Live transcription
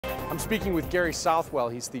I'm speaking with Gary Southwell.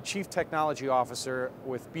 He's the Chief Technology Officer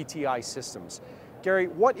with BTI Systems. Gary,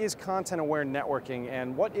 what is content-aware networking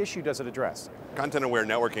and what issue does it address? Content-aware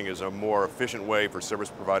networking is a more efficient way for service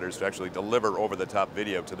providers to actually deliver over-the-top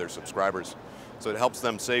video to their subscribers. So it helps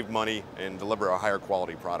them save money and deliver a higher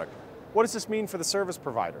quality product. What does this mean for the service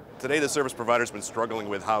provider? Today the service provider's been struggling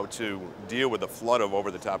with how to deal with the flood of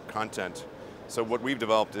over-the-top content. So what we've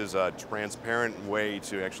developed is a transparent way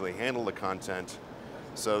to actually handle the content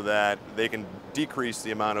so that they can decrease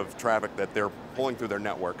the amount of traffic that they're pulling through their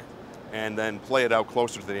network and then play it out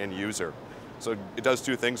closer to the end user. So it does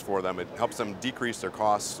two things for them. It helps them decrease their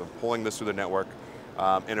costs of pulling this through their network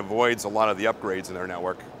and avoids a lot of the upgrades in their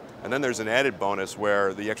network. And then there's an added bonus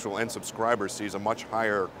where the actual end subscriber sees a much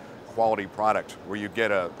higher quality product where you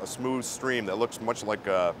get a smooth stream that looks much like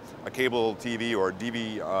a cable TV or a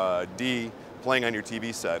DVD playing on your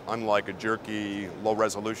TV set, unlike a jerky, low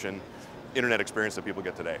resolution internet experience that people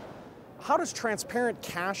get today. How does transparent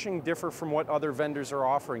caching differ from what other vendors are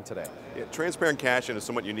offering today? Yeah, transparent caching is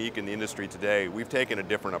somewhat unique in the industry today. We've taken a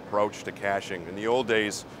different approach to caching. In the old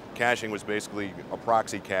days, caching was basically a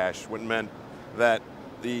proxy cache, which meant that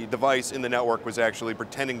the device in the network was actually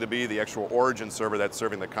pretending to be the actual origin server that's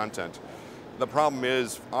serving the content. The problem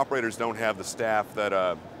is operators don't have the staff that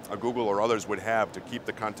a Google or others would have to keep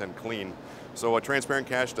the content clean. So what transparent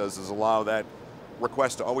cache does is allow that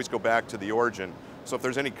request to always go back to the origin. So if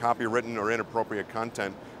there's any copywritten or inappropriate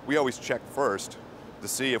content, we always check first to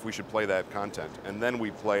see if we should play that content, and then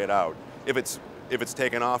we play it out. If it's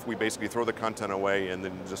taken off, we basically throw the content away and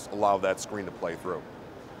then just allow that screen to play through.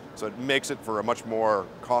 So it makes it for a much more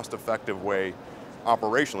cost-effective way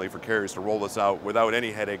operationally for carriers to roll this out without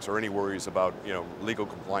any headaches or any worries about legal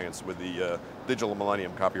compliance with the Digital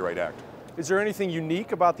Millennium Copyright Act. Is there anything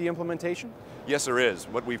unique about the implementation? Yes, there is.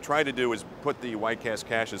 What we've tried to do is put the WideCast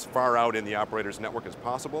cache as far out in the operator's network as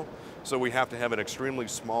possible, so we have to have an extremely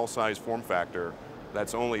small size form factor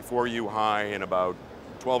that's only 4U high and about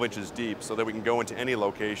 12 inches deep, so that we can go into any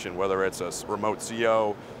location, whether it's a remote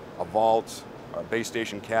CO, a vault, a base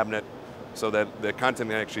station cabinet, so that the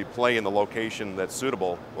content can actually play in the location that's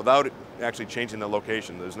suitable without actually changing the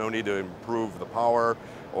location. There's no need to improve the power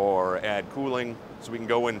or add cooling, so we can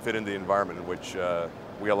go in and fit into the environment in which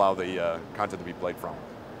we allow the content to be played from.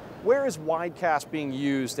 Where is WideCast being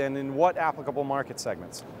used and in what applicable market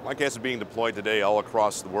segments? WideCast is being deployed today all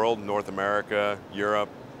across the world, North America, Europe,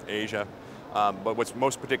 Asia. But what's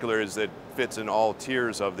most particular is that it fits in all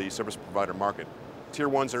tiers of the service provider market. Tier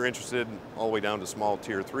 1s are interested all the way down to small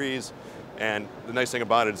Tier 3s. And the nice thing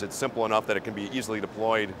about it is it's simple enough that it can be easily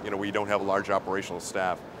deployed where you don't have a large operational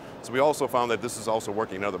staff. So we also found that this is also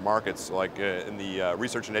working in other markets, like in the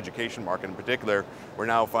research and education market in particular. We're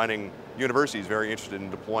now finding universities very interested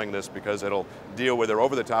in deploying this because it'll deal with their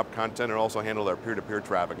over-the-top content and also handle their peer-to-peer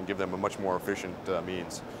traffic and give them a much more efficient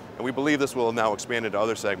means. And we believe this will now expand into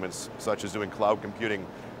other segments, such as doing cloud computing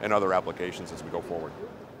and other applications as we go forward.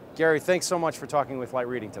 Gary, thanks so much for talking with Light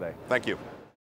Reading today. Thank you.